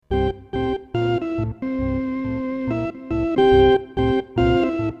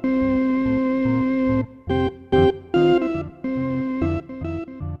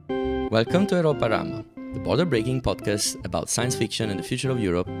Welcome to Europarama, the border-breaking podcast about science fiction and the future of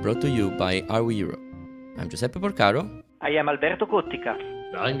Europe, brought to you by Are We Europe? I'm Giuseppe Porcaro. I am Alberto Cottica.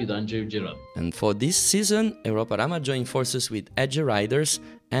 I'm Idange Ujira. And for this season, Europarama joined forces with Edge Riders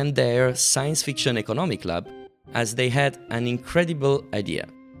and their Science Fiction Economic Lab, as they had an incredible idea.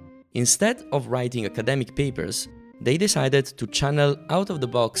 Instead of writing academic papers, they decided to channel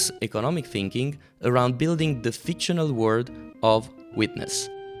out-of-the-box economic thinking around building the fictional world of Witness.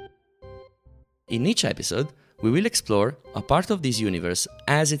 In each episode, we will explore a part of this universe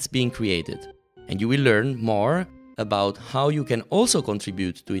as it's being created, and you will learn more about how you can also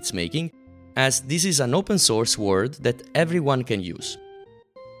contribute to its making, as this is an open source world that everyone can use.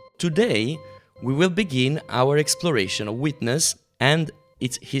 Today, we will begin our exploration of Witness and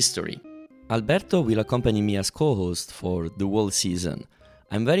its history. Alberto will accompany me as co-host for the whole season.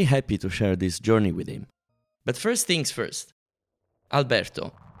 I'm very happy to share this journey with him. But first things first.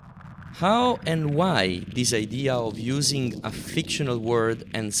 Alberto, how and why this idea of using a fictional world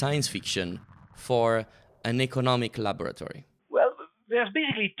and science fiction for an economic laboratory? Well, there's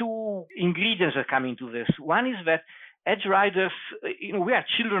basically two ingredients that come into this. One is that Edge Riders, we are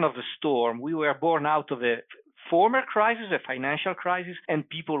children of the storm. We were born out of a former crisis, a financial crisis, and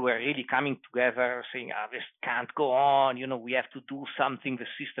people were really coming together saying, this can't go on, we have to do something, the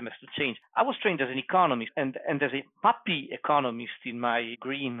system has to change. I was trained as an economist, and as a puppy economist in my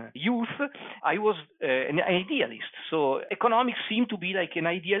green youth, I was an idealist. So economics seemed to be like an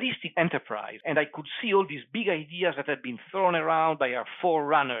idealistic enterprise, and I could see all these big ideas that had been thrown around by our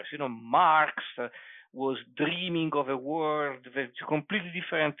forerunners. Marx was dreaming of a world that's a completely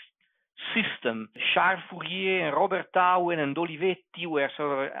different system. Charles Fourier and Robert Owen and Olivetti were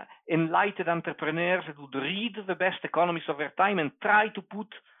sort of enlightened entrepreneurs that would read the best economists of their time and try to put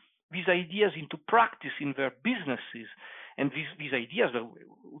these ideas into practice in their businesses. And these ideas were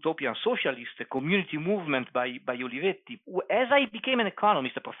utopian socialists, a community movement by Olivetti. As I became an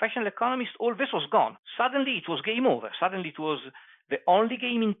economist, a professional economist, all this was gone. Suddenly it was game over. Suddenly it was the only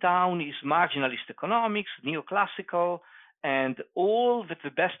game in town is marginalist economics, neoclassical, and all that the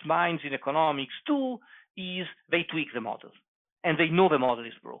best minds in economics do is they tweak the model. And they know the model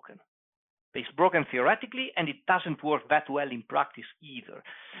is broken. It's broken theoretically, and it doesn't work that well in practice either.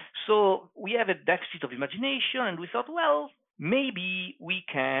 So we have a deficit of imagination, and we thought, well, maybe we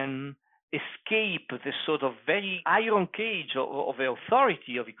can escape this sort of very iron cage of the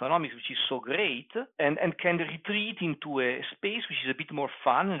authority of economics, which is so great, and can retreat into a space which is a bit more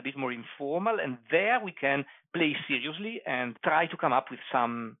fun and a bit more informal, and there we can play seriously and try to come up with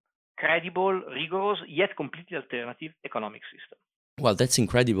some credible, rigorous, yet completely alternative economic system. Well, that's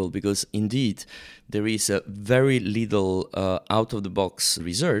incredible because indeed there is a very little out-of-the-box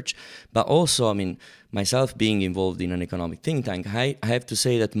research, but also, myself being involved in an economic think tank, I have to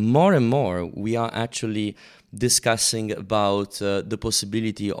say that more and more we are actually discussing about the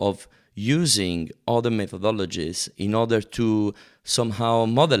possibility of using other methodologies in order to somehow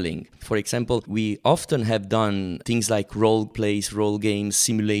modeling. For example, we often have done things like role plays, role games,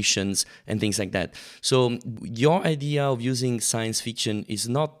 simulations, and things like that. So your idea of using science fiction is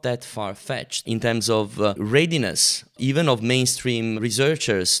not that far-fetched in terms of readiness, even of mainstream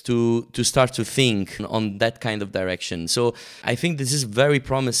researchers to start to think on that kind of direction. So I think this is very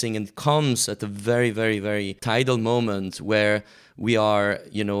promising and comes at a very, very, very tidal moment where we are,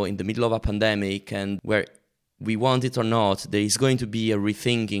 in the middle of a pandemic, and where we want it or not, there is going to be a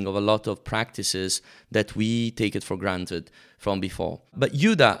rethinking of a lot of practices that we take it for granted from before. But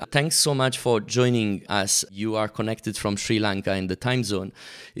Yuda, thanks so much for joining us. You are connected from Sri Lanka, and the time zone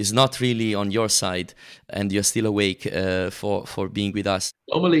is not really on your side, and you're still awake for being with us.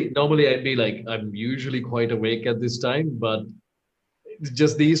 Normally I'd be like, I'm usually quite awake at this time, but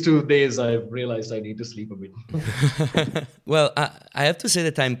just these 2 days, I've realized I need to sleep a bit. Well, I have to say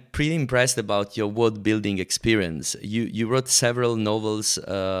that I'm pretty impressed about your world building experience. You wrote several novels,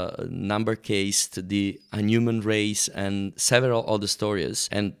 Number Case, The Unhuman Race, and several other stories.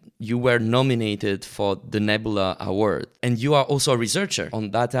 And you were nominated for the Nebula Award. And you are also a researcher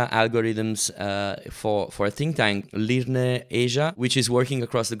on data algorithms for a think tank, Lirne Asia, which is working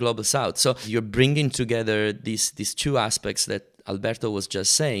across the Global South. So you're bringing together these two aspects that Alberto was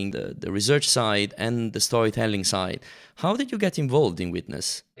just saying, the research side and the storytelling side. How did you get involved in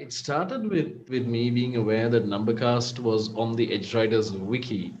Witness? It started with me being aware that Numbercast was on the Edge Riders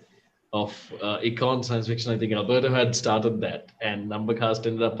wiki of econ science fiction. I think Alberto had started that, and Numbercast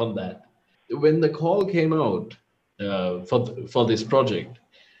ended up on that. When the call came out for this project,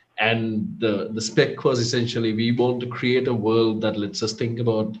 and the spec was essentially, we want to create a world that lets us think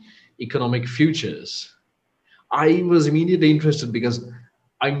about economic futures, I was immediately interested because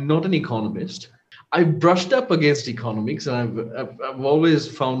I'm not an economist. I've brushed up against economics, and I've always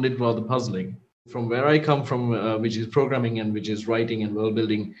found it rather puzzling. From where I come from, which is programming and which is writing and world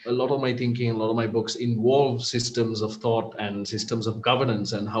building, a lot of my thinking and a lot of my books involve systems of thought and systems of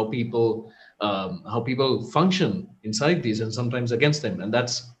governance and how people function inside these and sometimes against them. And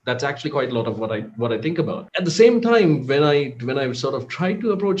that's actually quite a lot of what I think about. At the same time, when I sort of try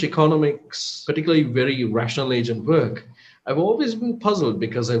to approach economics, particularly very rational agent work, I've always been puzzled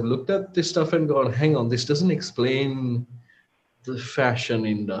because I've looked at this stuff and gone, hang on, this doesn't explain the fashion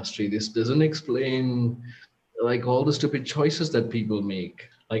industry. This doesn't explain like all the stupid choices that people make,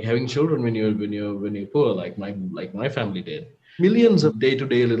 like having children when you're poor, like my family did. Millions of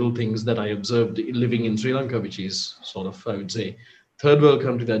day-to-day little things that I observed living in Sri Lanka, which is sort of, I would say, third world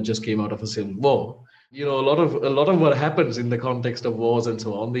country that just came out of a civil war. A lot of what happens in the context of wars and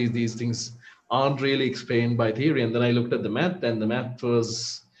so on, these things aren't really explained by theory. And then I looked at the math, and the math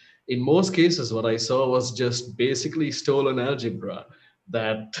was, in most cases, what I saw was just basically stolen algebra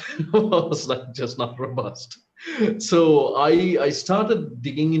that was like just not robust. So I started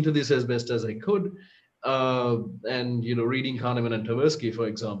digging into this as best as I could, and reading Kahneman and Tversky, for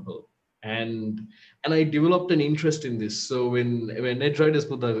example, and I developed an interest in this. So when Edgeriders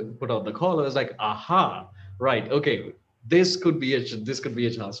put out the call, I was like, aha, right, okay. This could be a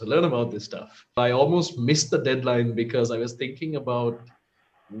chance to learn about this stuff. I almost missed the deadline because I was thinking about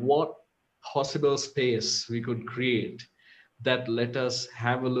what possible space we could create that let us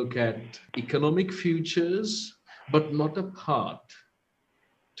have a look at economic futures, but not apart,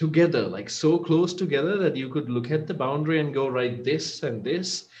 together, like so close together that you could look at the boundary and go, right, this and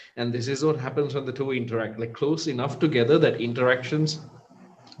this, and this is what happens when the two interact, like close enough together that interactions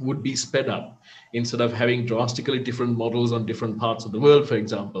would be sped up instead of having drastically different models on different parts of the world, for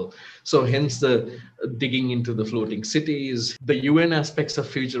example. So hence the digging into the floating cities, the UN aspects of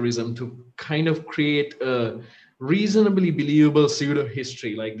futurism to kind of create a reasonably believable pseudo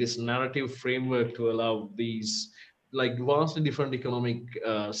history, like this narrative framework to allow these like vastly different economic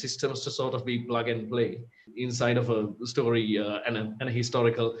systems to sort of be plug and play inside of a story and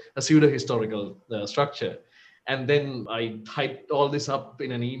a pseudo historical structure. And then I typed all this up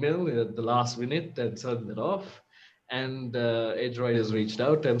in an email at the last minute and sent it off. And Edgeriders reached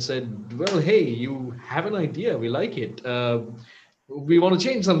out and said, well, hey, you have an idea. We like it. We want to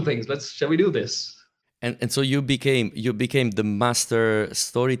change some things. Shall we do this? And so you became the master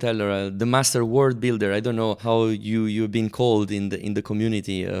storyteller, the master word builder. I don't know how you've been called in the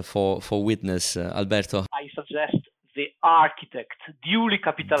community for Witness, Alberto. I suggest the architect, duly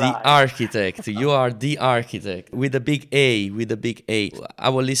capitalized. The architect. You are the architect with a big A,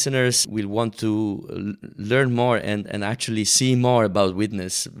 Our listeners will want to learn more and actually see more about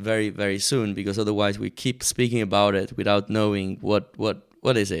Witness very, very soon, because otherwise we keep speaking about it without knowing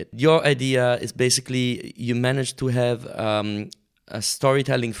what is it. Your idea is basically you managed to have a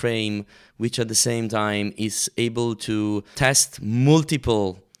storytelling frame which at the same time is able to test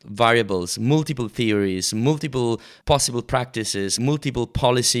multiple variables, multiple theories, multiple possible practices, multiple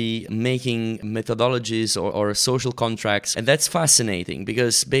policy making methodologies or social contracts. And that's fascinating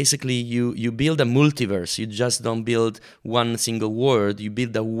because basically you build a multiverse. You just don't build one single word. You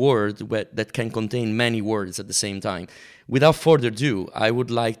build a word that can contain many words at the same time. Without further ado, I would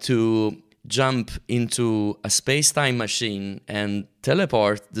like to jump into a space-time machine and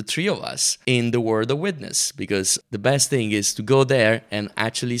teleport the three of us in the world of Witness, because the best thing is to go there and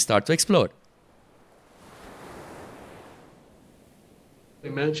actually start to explore.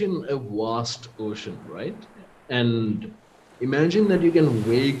 Imagine a vast ocean, right? And imagine that you can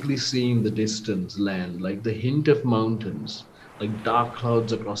vaguely see in the distance land, like the hint of mountains, like dark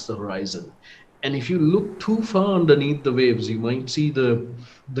clouds across the horizon. And if you look too far underneath the waves, you might see the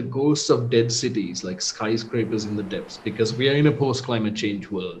ghosts of dead cities, like skyscrapers in the depths, because we are in a post-climate change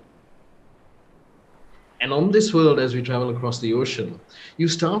world. And on this world, as we travel across the ocean, you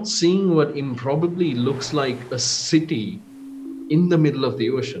start seeing what improbably looks like a city in the middle of the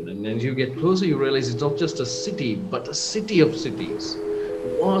ocean. And as you get closer, you realize it's not just a city, but a city of cities,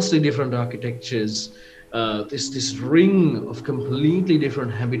 vastly different architectures, this ring of completely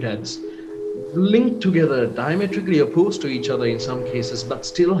different habitats, linked together, diametrically opposed to each other in some cases, but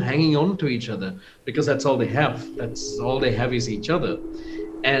still hanging on to each other because that's all they have. That's all they have is each other.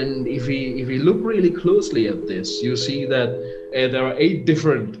 And if we look really closely at this, you see that there are 8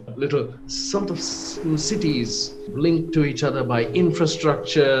 different little sort of cities linked to each other by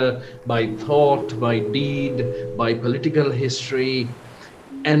infrastructure, by thought, by deed, by political history.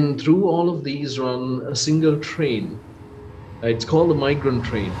 And through all of these run a single train. It's called the migrant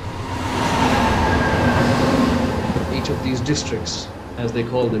train. Each of these districts as they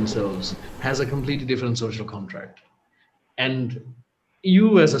call themselves, has a completely different social contract. And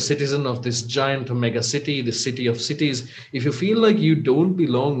you, as a citizen of this giant mega city, the city of cities, if you feel like you don't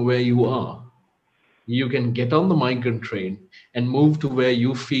belong where you are, you can get on the migrant train and move to where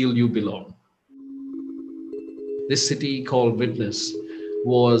you feel you belong. This city called Witness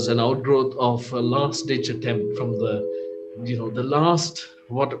was an outgrowth of a last ditch attempt from the last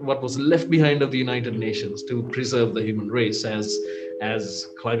what was left behind of the United Nations to preserve the human race as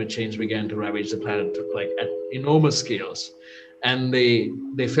climate change began to ravage the planet like at enormous scales. And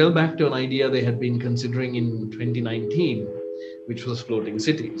they fell back to an idea they had been considering in 2019, which was floating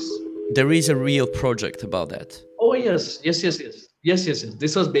cities. There is a real project about that. Oh yes.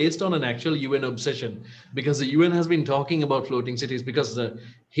 This was based on an actual UN obsession because the UN has been talking about floating cities because the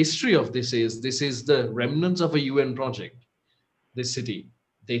history of this is the remnants of a UN project. This city,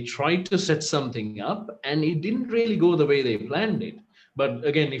 they tried to set something up and it didn't really go the way they planned it. But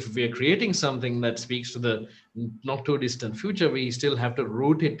again, if we're creating something that speaks to the not too distant future, we still have to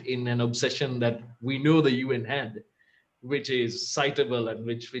root it in an obsession that we know the UN had, which is citable and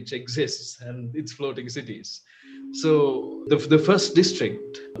which exists, and it's floating cities. So the first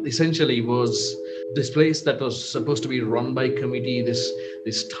district essentially was this place that was supposed to be run by committee,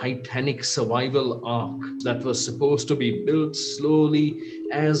 this titanic survival ark that was supposed to be built slowly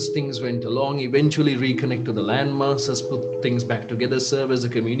as things went along, eventually reconnect to the land masses, put things back together, serve as a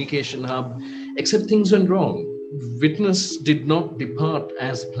communication hub, except things went wrong. Witness did not depart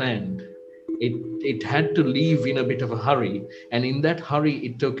as planned. It had to leave in a bit of a hurry, and in that hurry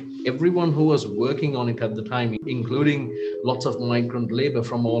it took everyone who was working on it at the time, including lots of migrant labor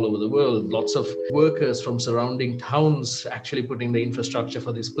from all over the world, lots of workers from surrounding towns actually putting the infrastructure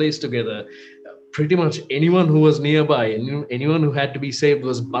for this place together. Pretty much anyone who was nearby and anyone who had to be saved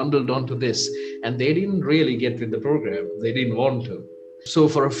was bundled onto this, and they didn't really get with the program. They didn't want to. So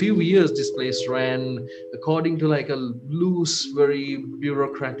for a few years, this place ran according to like a loose, very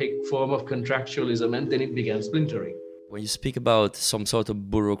bureaucratic form of contractualism, and then it began splintering. When you speak about some sort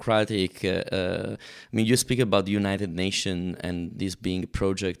of bureaucratic, you speak about the United Nations and this being a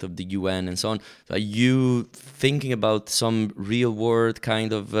project of the UN and so on. Are you thinking about some real world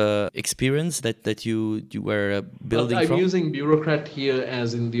kind of experience that you were building from? I'm using bureaucrat here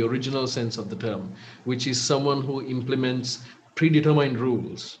as in the original sense of the term, which is someone who implements predetermined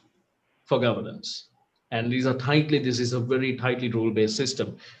rules for governance. And this is a very tightly rule-based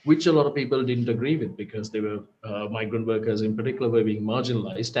system, which a lot of people didn't agree with because they were migrant workers in particular were being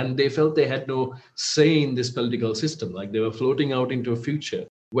marginalized, and they felt they had no say in this political system. Like they were floating out into a future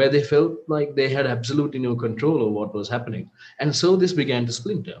where they felt like they had absolutely no control over what was happening. And so this began to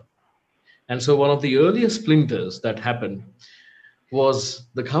splinter. And so one of the earliest splinters that happened was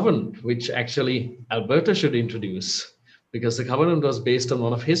the covenant, which actually Alberto should introduce, because the covenant was based on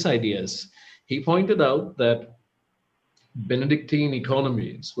one of his ideas. He pointed out that Benedictine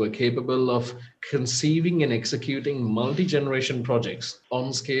economies were capable of conceiving and executing multi-generation projects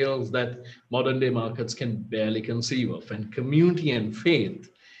on scales that modern-day markets can barely conceive of, and community and faith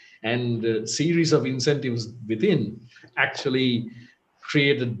and a series of incentives within actually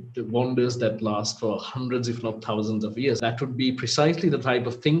created wonders that last for hundreds, if not thousands of years. That would be precisely the type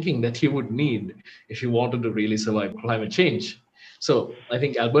of thinking that you would need if you wanted to really survive climate change. So I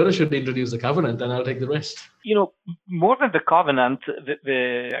think Alberto should introduce the covenant and I'll take the rest. More than the covenant,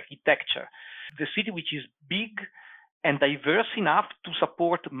 the architecture, the city which is big and diverse enough to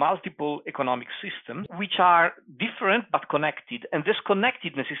support multiple economic systems, which are different but connected. And this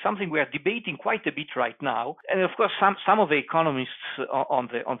connectedness is something we are debating quite a bit right now. And of course, some of the economists on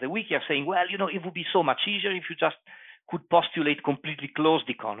the wiki are saying, well, it would be so much easier if you just could postulate completely closed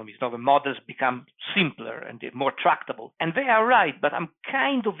economies. Now the models become simpler and more tractable. And they are right, but I'm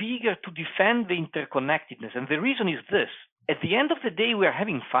kind of eager to defend the interconnectedness. And the reason is this. At the end of the day, we are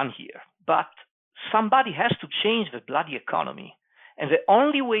having fun here, but somebody has to change the bloody economy. And the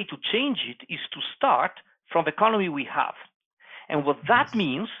only way to change it is to start from the economy we have. And what that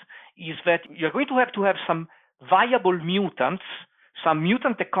means is that you're going to have some viable mutants, some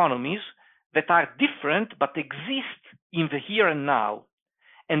mutant economies that are different but exist in the here and now.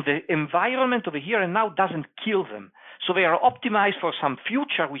 And the environment of the here and now doesn't kill them. So they are optimized for some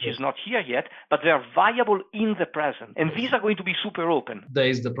future which is not here yet, but they are viable in the present. And these are going to be super open. There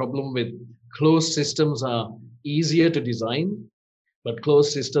is the problem with closed systems are easier to design, but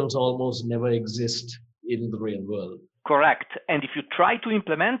closed systems almost never exist in the real world. Correct. And if you try to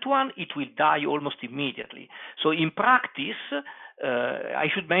implement one, it will die almost immediately. So in practice, I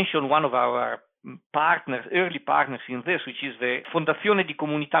should mention one of our early partners in this, which is the Fondazione di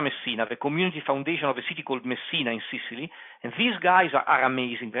Comunità Messina, the community foundation of a city called Messina in Sicily. And these guys are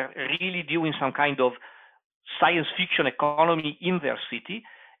amazing. They're really doing some kind of science fiction economy in their city.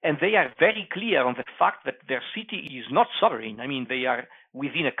 And they are very clear on the fact that their city is not sovereign. I mean, they are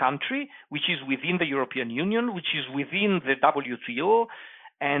within a country, which is within the European Union, which is within the WTO,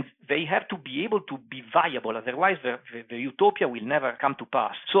 and they have to be able to be viable. Otherwise, the utopia will never come to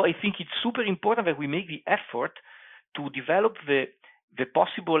pass. So I think it's super important that we make the effort to develop the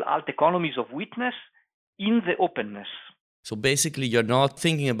possible alt economies of witness in the openness. So basically, you're not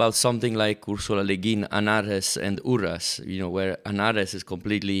thinking about something like Ursula Le Guin, Anares and Urras, where Anares is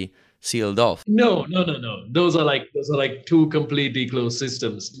completely sealed off. No. Those are like two completely closed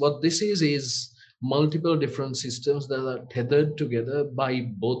systems. What this is multiple different systems that are tethered together by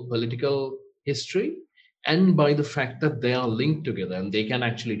both political history and by the fact that they are linked together and they can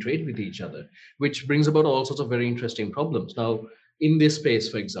actually trade with each other, which brings about all sorts of very interesting problems. Now, in this space,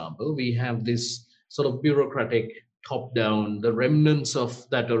 for example, we have this sort of bureaucratic top-down, the remnants of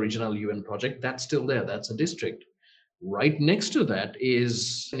that original UN project, that's still there, that's a district. Right next to that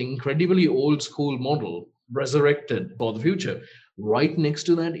is an incredibly old school model resurrected for the future. Right next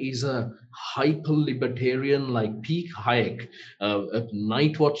to that is a hyper-libertarian like peak Hayek, a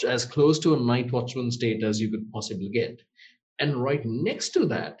night watch, as close to a night watchman state as you could possibly get. And right next to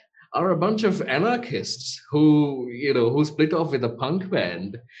that are a bunch of anarchists who split off with a punk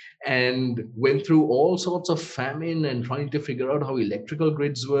band and went through all sorts of famine and trying to figure out how electrical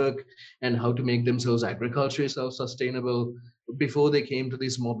grids work and how to make themselves agriculturally self-sustainable before they came to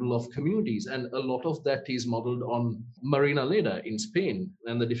this model of communities. And a lot of that is modeled on Marina Leda in Spain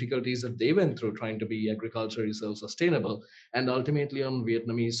and the difficulties that they went through trying to be agriculturally self-sustainable, and ultimately on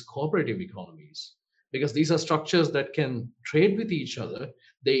Vietnamese cooperative economies. Because these are structures that can trade with each other.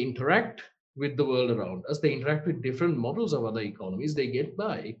 They interact with the world around us. They interact with different models of other economies. They get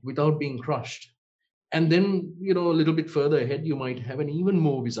by without being crushed. And then, a little bit further ahead, you might have an even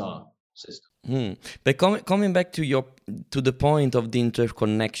more bizarre system. But coming back to the point of the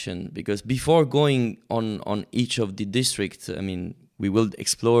interconnection, because before going on each of the districts, I mean, we will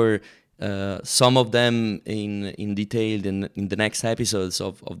explore some of them in detail in the next episodes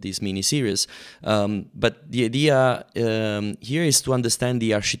of this mini-series. But the idea here is to understand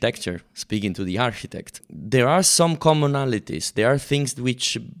the architecture, speaking to the architect. There are some commonalities. There are things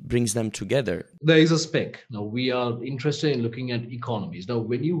which brings them together. There is a spec. Now, we are interested in looking at economies. Now,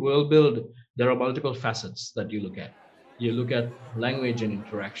 when you world build, there are multiple facets that you look at. You look at language and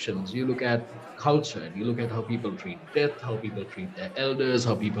interactions. You look at culture. You look at how people treat death, how people treat their elders,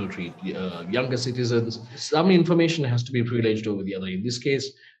 how people treat younger citizens. Some information has to be privileged over the other. In this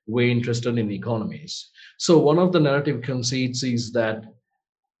case, we're interested in economies. So one of the narrative conceits is that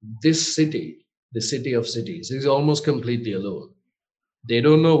this city, the city of cities, is almost completely alone. They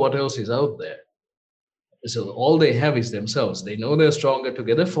don't know what else is out there. So all they have is themselves. They know they're stronger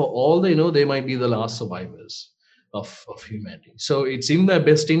together. For all they know, they might be the last survivors of humanity. So it's in their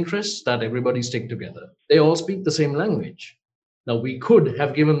best interest that everybody stick together. They all speak the same language. Now, we could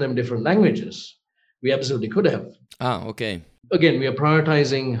have given them different languages. We absolutely could have. Okay. Again, we are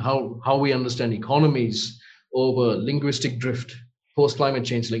prioritizing how we understand economies over linguistic drift, post-climate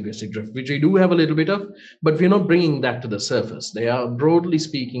change linguistic drift, which we do have a little bit of, but we're not bringing that to the surface. They are broadly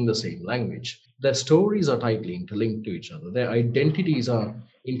speaking the same language. Their stories are tightly interlinked to each other. Their identities are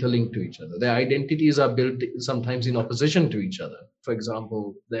interlinked to each other. Their identities are built sometimes in opposition to each other. For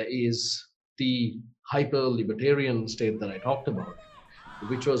example, there is the hyper-libertarian state that I talked about,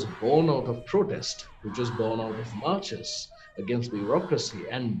 which was born out of protest, which was born out of marches against bureaucracy,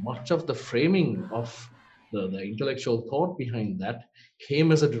 and much of the framing of the intellectual thought behind that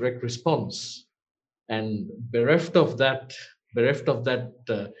came as a direct response. And bereft of that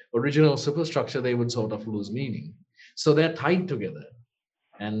original superstructure, they would sort of lose meaning. So they're tied together.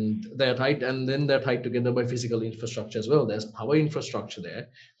 And then they're tied together by physical infrastructure as well. There's power infrastructure there.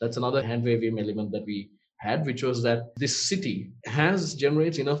 That's another hand-waving element that we had, which was that this city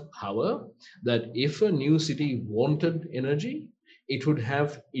generates enough power that if a new city wanted energy, it would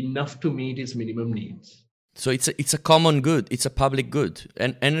have enough to meet its minimum needs. So it's a common good. It's a public good.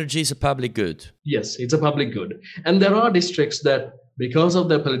 And energy is a public good. Yes, it's a public good. And there are districts that, because of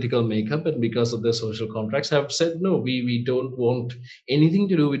their political makeup and because of their social contracts, have said, no, we don't want anything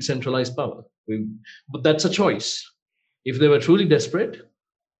to do with centralized power. But that's a choice. If they were truly desperate,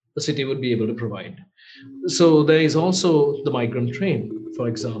 the city would be able to provide. So there is also the migrant train, for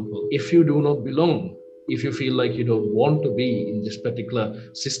example. If you do not belong If you feel like you don't want to be in this particular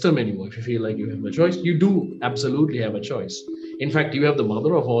system anymore, if you feel like you have a choice, you do absolutely have a choice. In fact, you have the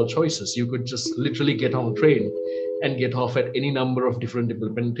mother of all choices. You could just literally get on a train and get off at any number of different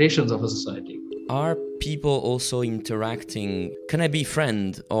implementations of a society. Are people also interacting? Can I be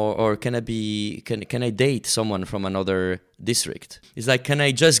friend, or can I date someone from another district? It's like, can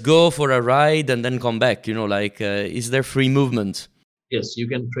I just go for a ride and then come back? Is there free movement? Yes, you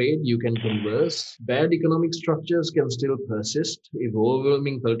can trade, you can converse. Bad economic structures can still persist if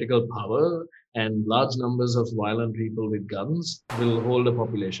overwhelming political power and large numbers of violent people with guns will hold a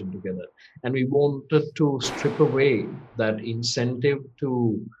population together. And we wanted to strip away that incentive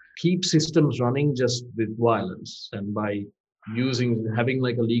to keep systems running just with violence, and by having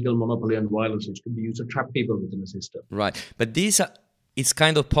like a legal monopoly on violence which could be used to trap people within a system. Right. But it's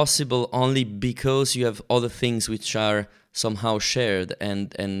kind of possible only because you have other things which are somehow shared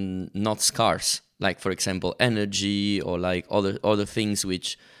and not scarce, like, for example, energy, or like other things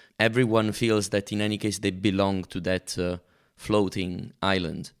which everyone feels that in any case they belong to that floating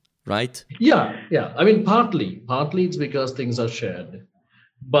island, right? Yeah. I mean, partly it's because things are shared,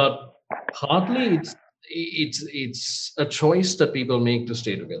 but partly it's a choice that people make to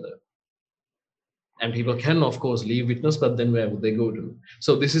stay together. And people can, of course, leave witness, but then where would they go to?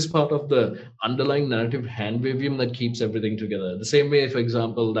 So this is part of the underlying narrative hand wavium that keeps everything together. The same way, for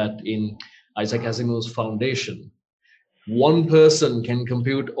example, that in Isaac Asimov's Foundation, one person can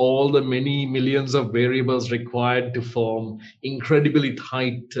compute all the many millions of variables required to form incredibly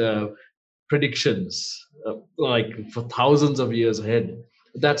tight predictions, like for thousands of years ahead.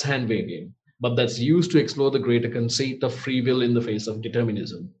 That's hand wavium, but that's used to explore the greater conceit of free will in the face of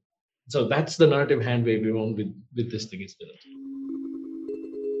determinism. So that's the narrative hand wave we want with this thing is built.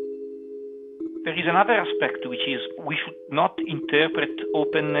 There is another aspect, which is we should not interpret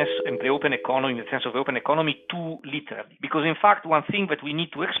openness and the open economy, in the sense of open economy, too literally. Because in fact, one thing that we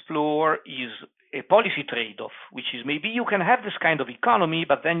need to explore is a policy trade-off, which is maybe you can have this kind of economy,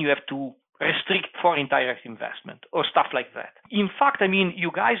 but then you have to restrict foreign direct investment or stuff like that. In fact, I mean,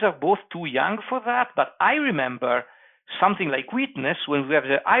 you guys are both too young for that, but I remember something like Witness when we have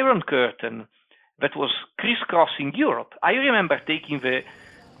the Iron Curtain that was crisscrossing Europe. I remember taking the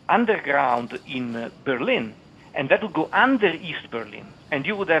underground in Berlin, and that would go under East Berlin, and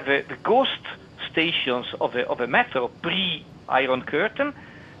you would have the ghost stations of a metro pre-Iron Curtain,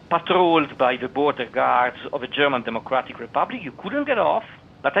 patrolled by the border guards of the German Democratic Republic. You couldn't get off,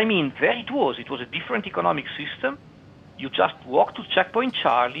 but I mean, there it was. It was a different economic system. You just walked to Checkpoint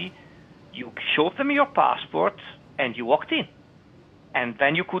Charlie, you showed them your passport, and you walked in. And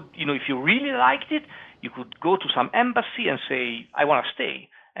then you could, if you really liked it, you could go to some embassy and say, I want to stay.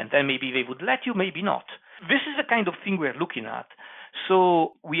 And then maybe they would let you, maybe not. This is the kind of thing we're looking at.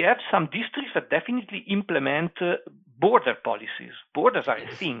 So we have some districts that definitely implement border policies. Borders are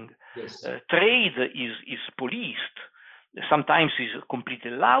a thing. Yes. Trade is policed. Sometimes it's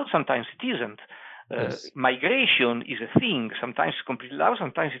completely allowed, sometimes it isn't. Yes. Migration is a thing. Sometimes it's completely allowed,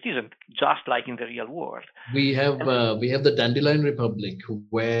 sometimes it isn't, just like in the real world. We have the Dandelion Republic,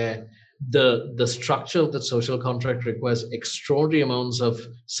 where the structure of the social contract requires extraordinary amounts of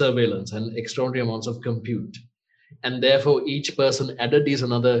surveillance and extraordinary amounts of compute. And therefore, each person added is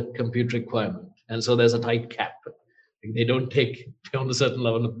another compute requirement. And so there's a tight cap. They don't take beyond a certain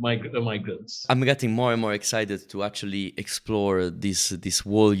level of migrants. I'm getting more and more excited to actually explore this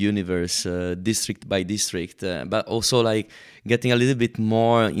whole universe, district by district, but also like getting a little bit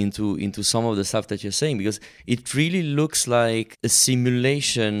more into some of the stuff that you're saying, because it really looks like a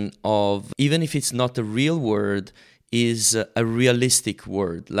simulation of, even if it's not a real world, is a realistic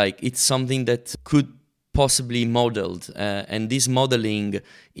world. Like it's something that could possibly modeled, and this modeling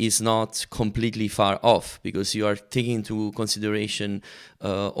is not completely far off, because you are taking into consideration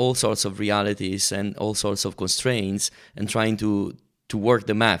all sorts of realities and all sorts of constraints and trying to work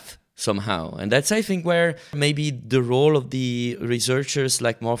the math somehow. And that's, I think, where maybe the role of the researchers,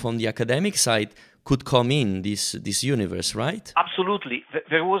 like more from the academic side, could come in this universe, right? Absolutely.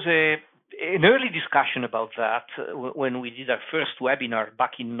 There was an early discussion about that when we did our first webinar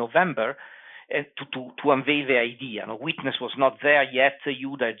back in November, to unveil the idea. Witness was not there yet.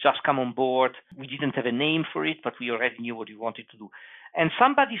 Yehuda had just come on board. We didn't have a name for it, but we already knew what we wanted to do. And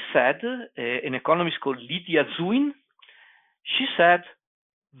somebody said, an economist called Lydia Zuin, she said,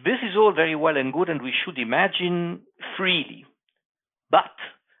 this is all very well and good, and we should imagine freely, but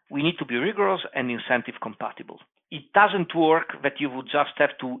we need to be rigorous and incentive compatible. It doesn't work that you would just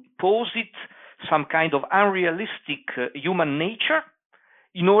have to pose it some kind of unrealistic human nature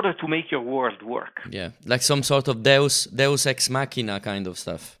in order to make your world work. Yeah, like some sort of deus ex machina kind of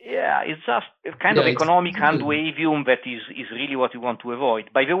stuff. Yeah, Yeah, it's just a kind Yeah, of it's economic handwavium that is really what we want to avoid.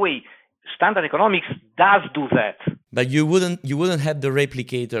 By the way, standard economics does do that. But you wouldn't have the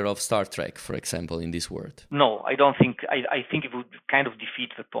replicator of Star Trek, for example, in this world. No, I don't think. I think it would kind of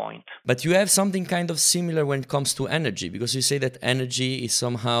defeat the point. But you have something kind of similar when it comes to energy, because you say that energy is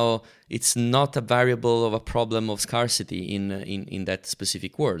somehow, it's not a variable of a problem of scarcity in that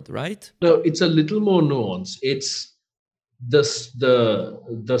specific world, right? No, it's a little more nuanced. It's this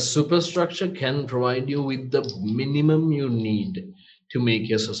the superstructure can provide you with the minimum you need to make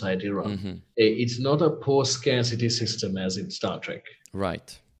your society run. It's not a post scarcity system as in Star Trek, Right.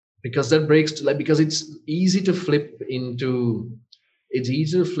 because that breaks like because it's easy to flip into it's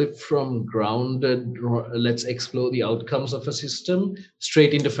easy to flip from grounded let's explore the outcomes of a system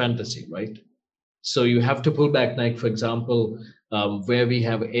straight into fantasy, right? So you have to pull back, like for example, where we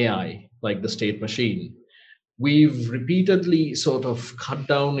have AI like the state machine, we've repeatedly sort of cut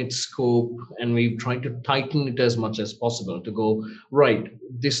down its scope and we've tried to tighten it as much as possible to go right,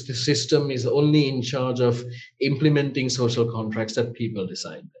 this system is only in charge of implementing social contracts that people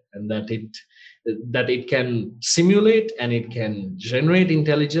decide, and that it can simulate and it can generate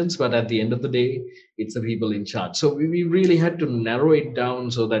intelligence, but at the end of the day it's the people in charge. So we really had to narrow it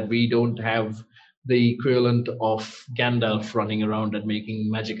down so that we don't have the equivalent of Gandalf running around and making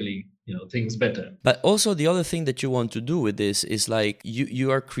magically things better. But also the other thing that you want to do with this is like you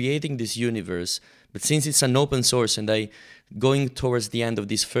are creating this universe, but since it's an open source, and going towards the end of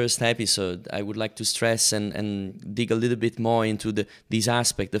this first episode, I would like to stress and dig a little bit more into this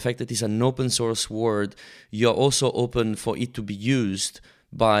aspect, the fact that it's an open source world. You're also open for it to be used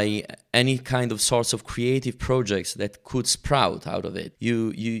by any kind of sorts of creative projects that could sprout out of it.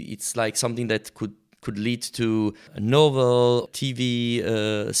 It's like something that could lead to a novel, TV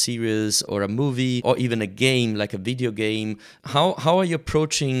series, or a movie, or even a game, like a video game. How are you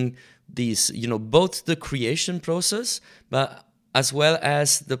approaching these, both the creation process, but as well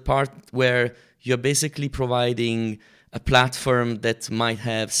as the part where you're basically providing a platform that might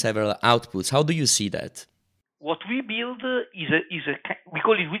have several outputs? How do you see that? What we build we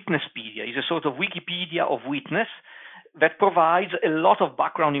call it Witnesspedia, is a sort of Wikipedia of witness that provides a lot of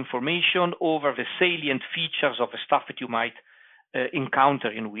background information over the salient features of the stuff that you might encounter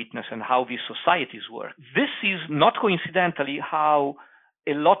in Witness and how these societies work. This is not coincidentally how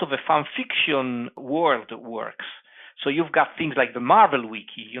a lot of the fan fiction world works. So you've got things like the Marvel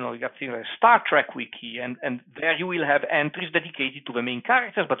Wiki, you've got things like Star Trek Wiki, and there you will have entries dedicated to the main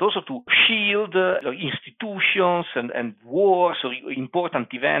characters, but also to SHIELD, institutions and wars or important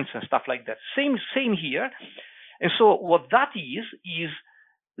events and stuff like that. Same here. And so what that is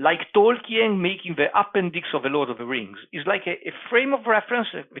like Tolkien making the appendix of The Lord of the Rings. It's like a frame of reference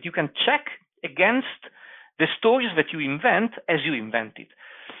that you can check against the stories that you invent as you invent it.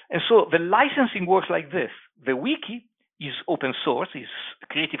 And so the licensing works like this. The wiki is open source, is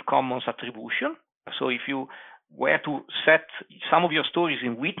Creative Commons attribution. So if you were to set some of your stories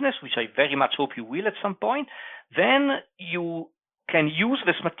in Witness, which I very much hope you will at some point, then you can use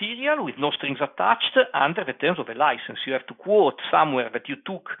this material with no strings attached under the terms of a license. You have to quote somewhere that you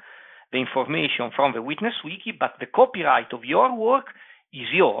took the information from the Witness Wiki, but the copyright of your work is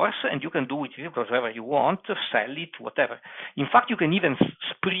yours, and you can do with it whatever you want, sell it, whatever. In fact, you can even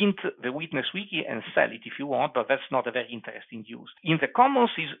sprint the Witness Wiki and sell it if you want, but that's not a very interesting use. In the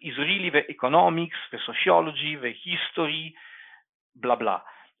Commons is really the economics, the sociology, the history, blah, blah.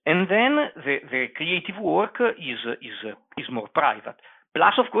 And then the creative work is more private.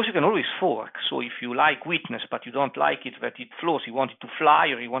 Plus, of course, you can always fork. So if you like Witness, but you don't like it that it flows, you want it to fly,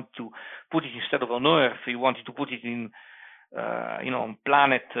 or you want to put it instead of on Earth, you want it to put it in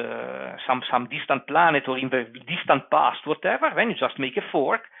planet, some distant planet, or in the distant past, whatever, then you just make a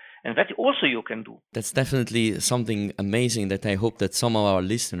fork, and that also you can do. That's definitely something amazing that I hope that some of our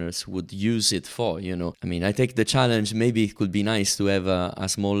listeners would use it for, I mean, I take the challenge, maybe it could be nice to have a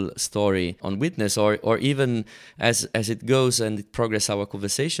small story on Witness, or even as it goes and it progress our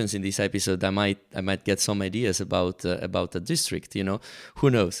conversations in this episode, I might get some ideas about the district, who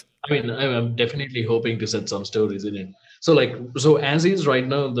knows? I mean, I'm definitely hoping to set some stories in it. So as is right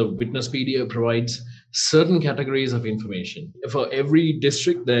now, the Witnesspedia provides certain categories of information. For every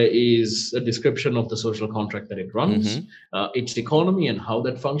district, there is a description of the social contract that it runs, its economy and how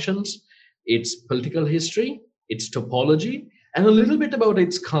that functions, its political history, its topology, and a little bit about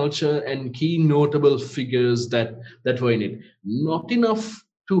its culture and key notable figures that were in it. Not enough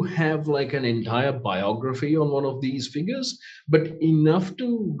to have like an entire biography on one of these figures, but enough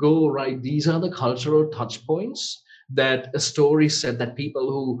to go, right, these are the cultural touch points that a story said that people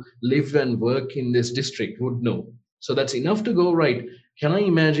who live and work in this district would know. So that's enough to go, right, can I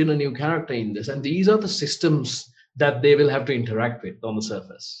imagine a new character in this? And these are the systems that they will have to interact with on the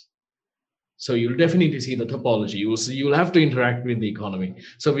surface. So you'll definitely see the topology. You'll have to interact with the economy.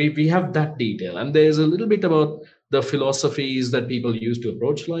 So we have that detail. And there's a little bit about the philosophies that people use to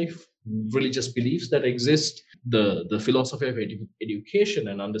approach life, religious beliefs that exist, the philosophy of education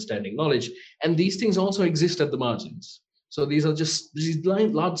and understanding knowledge. And these things also exist at the margins. So these are just these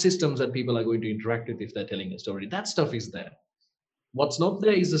large systems that people are going to interact with if they're telling a story. That stuff is there. What's not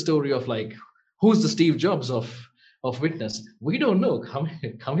there is the story of like, who's the Steve Jobs of Witness? We don't know. Come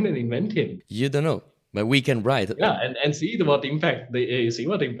in and invent him. You don't know, but we can write. Yeah, and see what impact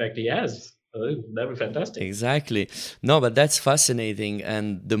he has. That'd be fantastic. Exactly. No, but that's fascinating.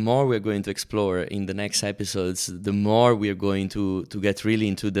 And the more we're going to explore in the next episodes, the more we're going to get really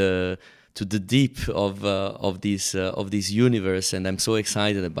into the deep of this universe, and I'm so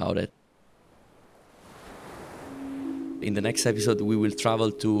excited about it. In the next episode, we will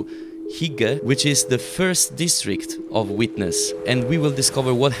travel to Hygge, which is the first district of Witness, and we will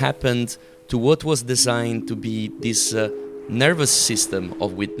discover what happened to what was designed to be this nervous system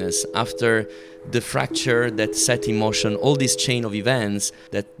of Witness after the fracture that set in motion all this chain of events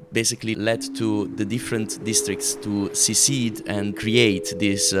that basically led to the different districts to secede and create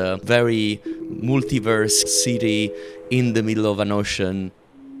this very multiverse city in the middle of an ocean.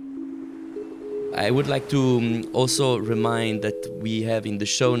 I would like to also remind that we have in the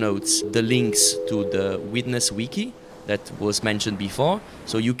show notes the links to the Witness Wiki that was mentioned before.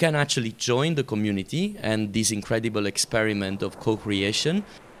 So you can actually join the community and this incredible experiment of co-creation.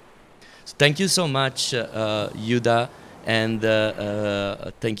 So thank you so much, Yuda, and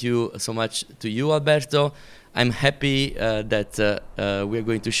thank you so much to you, Alberto. I'm happy that we're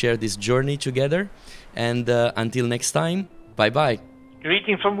going to share this journey together. And until next time, bye-bye.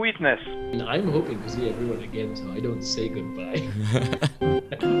 Greeting from Witness. I'm hoping to see everyone again, so I don't say goodbye.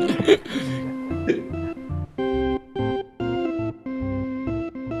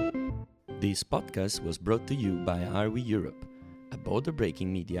 This podcast was brought to you by Are We Europe, a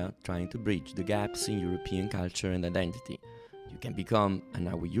border-breaking media trying to bridge the gaps in European culture and identity. You can become an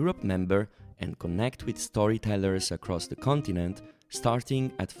Are We Europe member and connect with storytellers across the continent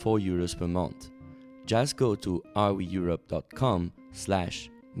starting at €4 per month. Just go to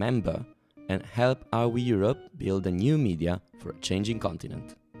areweeurope.com/member and help Are We Europe build a new media for a changing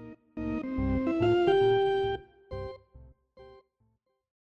continent.